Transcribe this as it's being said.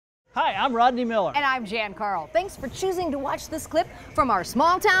Hi, I'm Rodney Miller. And I'm Jan Carl. Thanks for choosing to watch this clip from our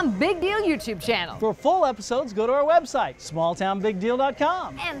Small Town Big Deal YouTube channel. For full episodes, go to our website,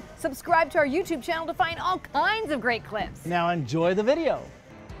 smalltownbigdeal.com. And subscribe to our YouTube channel to find all kinds of great clips. Now enjoy the video.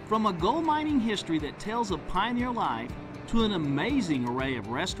 From a gold mining history that tells of pioneer life to an amazing array of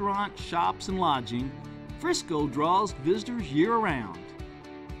restaurants, shops, and lodging, Frisco draws visitors year-round.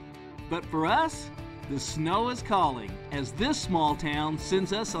 But for us, the snow is calling as this small town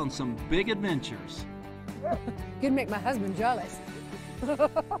sends us on some big adventures. You'd make my husband jealous.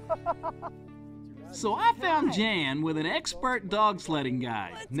 So I found Jan with an expert dog sledding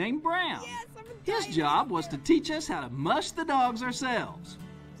guide named Brown. His job was to teach us how to mush the dogs ourselves.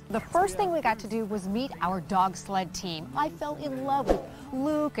 The first thing we got to do was meet our dog sled team. I fell in love with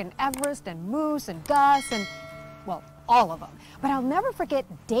Luke and Everest and Moose and Gus and, well, all of them. But I'll never forget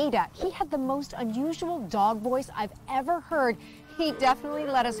Data. He had the most unusual dog voice I've ever heard. He definitely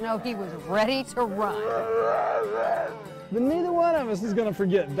let us know he was ready to run. But neither one of us is going to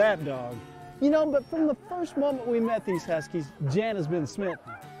forget that dog. You know, but from the first moment we met these Huskies, Jan has been smitten.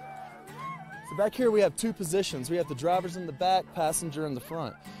 So back here we have two positions. We have the drivers in the back, passenger in the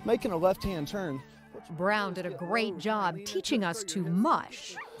front. Making a left-hand turn. Brown did a great job teaching us to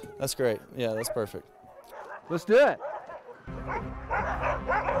mush. That's great. Yeah, that's perfect. Let's do it.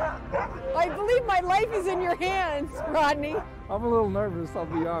 I believe my life is in your hands, Rodney. I'm a little nervous, I'll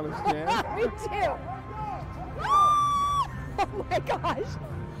be honest, Jan. Me too. Oh my gosh.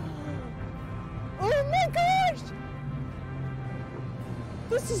 Oh my gosh.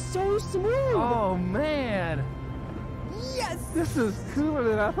 This is so smooth. Oh, man. Yes. This is cooler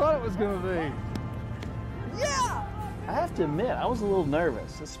than I thought it was going to be. Yeah. I have to admit, I was a little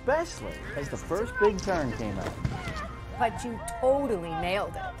nervous, especially as the first big turn came up. But you totally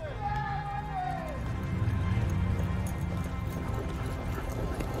nailed it.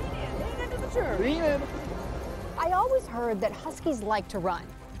 I always heard that Huskies like to run.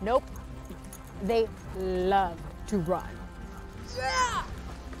 Nope. They love to run. Yeah!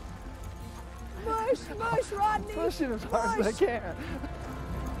 Mush, mush, Rodney! Pushing as hard as I can.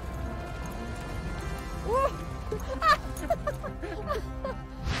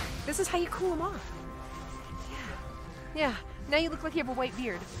 This is how you cool them off. Yeah. Now you look like you have a white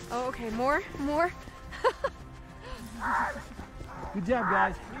beard. Oh, okay. More? Good job,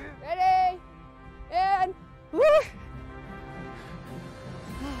 guys. Ready? And woo!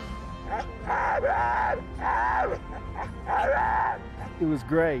 It was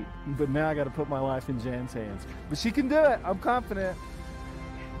great, but now I got to put my life in Jan's hands. But she can do it. I'm confident.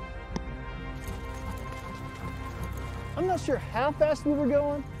 I'm not sure how fast we were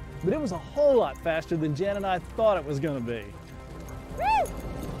going, but it was a whole lot faster than Jan and I thought it was going to be. Woo!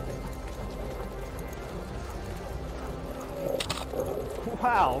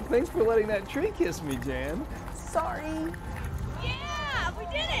 Wow, thanks for letting that tree kiss me, Jan. Sorry. Yeah, we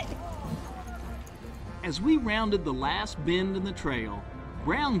did it! As we rounded the last bend in the trail,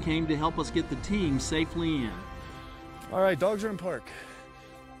 Brown came to help us get the team safely in. All right, dogs are in park.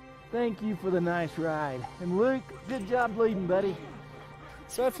 Thank you for the nice ride. And Luke, good job leading, buddy.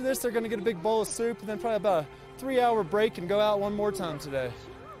 So after this, they're going to get a big bowl of soup and then probably about a 3-hour break and go out one more time today.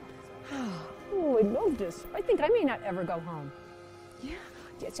 Oh, I love this. I think I may not ever go home. Yeah.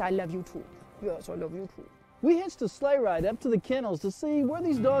 Yes, I love you too. Yes, I love you too. We hitched a sleigh ride up to the kennels to see where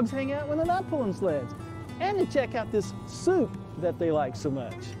these dogs hang out when they're not pulling sleds, and to check out this soup that they like so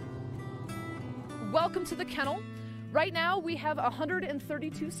much. Welcome to the kennel. Right now we have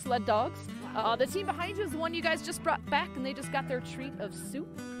 132 sled dogs. The team behind you is the one you guys just brought back, and they just got their treat of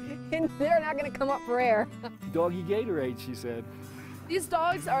soup. And they're not going to come up for air. Doggy Gatorade, she said. These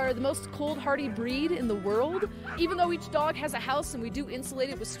dogs are the most cold-hardy breed in the world. Even though each dog has a house and we do insulate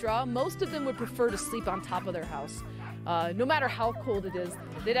it with straw, most of them would prefer to sleep on top of their house. No matter how cold it is,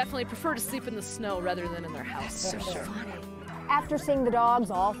 they definitely prefer to sleep in the snow rather than in their house. That's so funny. After seeing the dogs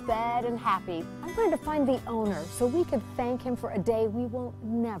all fed and happy, I wanted to find the owner so we could thank him for a day we won't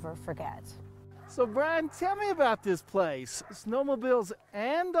never forget. So Brian, tell me about this place. Snowmobiles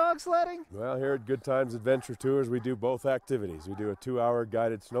and dog sledding? Well, here at Good Times Adventure Tours, we do both activities. We do a 2-hour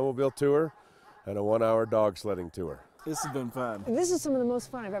guided snowmobile tour and a 1-hour dog sledding tour. This has been fun. This is some of the most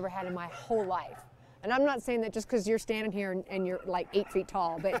fun I've ever had in my whole life. And I'm not saying that just because you're standing here and you're like 8 feet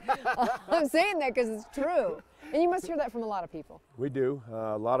tall, but I'm saying that because it's true. And you must hear that from a lot of people. We do.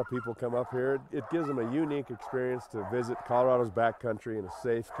 A lot of people come up here. It gives them a unique experience to visit Colorado's backcountry in a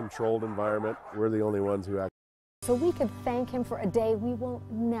safe, controlled environment. We're the only ones who actually. So we could thank him for a day we won't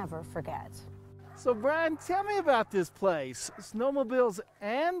never forget. So Brian, tell me about this place. Snowmobiles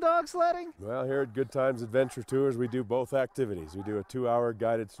and dog sledding? Well, here at Good Times Adventure Tours, we do both activities. We do a 2-hour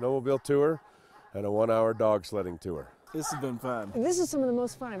guided snowmobile tour and a 1-hour dog sledding tour. This has been fun. This is some of the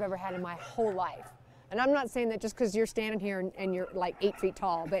most fun I've ever had in my whole life. And I'm not saying that just because you're standing here and you're like 8 feet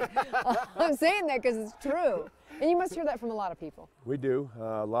tall, but I'm saying that because it's true. And you must hear that from a lot of people. We do.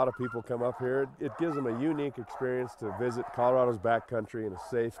 A lot of people come up here. It gives them a unique experience to visit Colorado's backcountry in a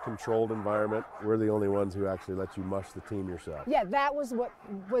safe, controlled environment. We're the only ones who actually let you mush the team yourself. Yeah, that was what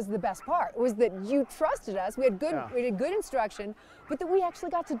was the best part, was that you trusted us. We had good instruction, but that we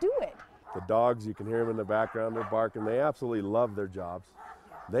actually got to do it. The dogs, you can hear them in the background, they're barking. They absolutely love their jobs.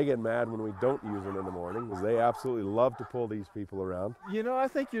 They get mad when we don't use them in the morning because they absolutely love to pull these people around. You know, I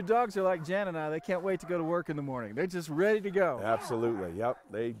think your dogs are like Jan and I. They can't wait to go to work in the morning. They're just ready to go. Absolutely, yep.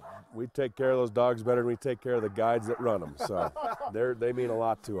 We take care of those dogs better than we take care of the guides that run them. So they mean a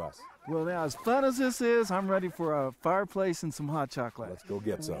lot to us. Well, now, as fun as this is, I'm ready for a fireplace and some hot chocolate. Let's go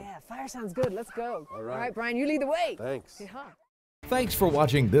get some. Yeah, fire sounds good. Let's go. All right. All right, Brian, you lead the way. Thanks. Yeah. Thanks for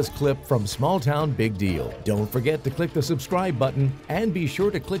watching this clip from Small Town Big Deal. Don't forget to click the subscribe button and be sure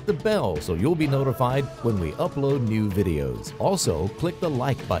to click the bell so you'll be notified when we upload new videos. Also, click the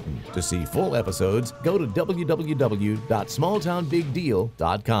like button. To see full episodes, go to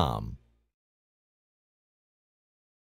www.smalltownbigdeal.com.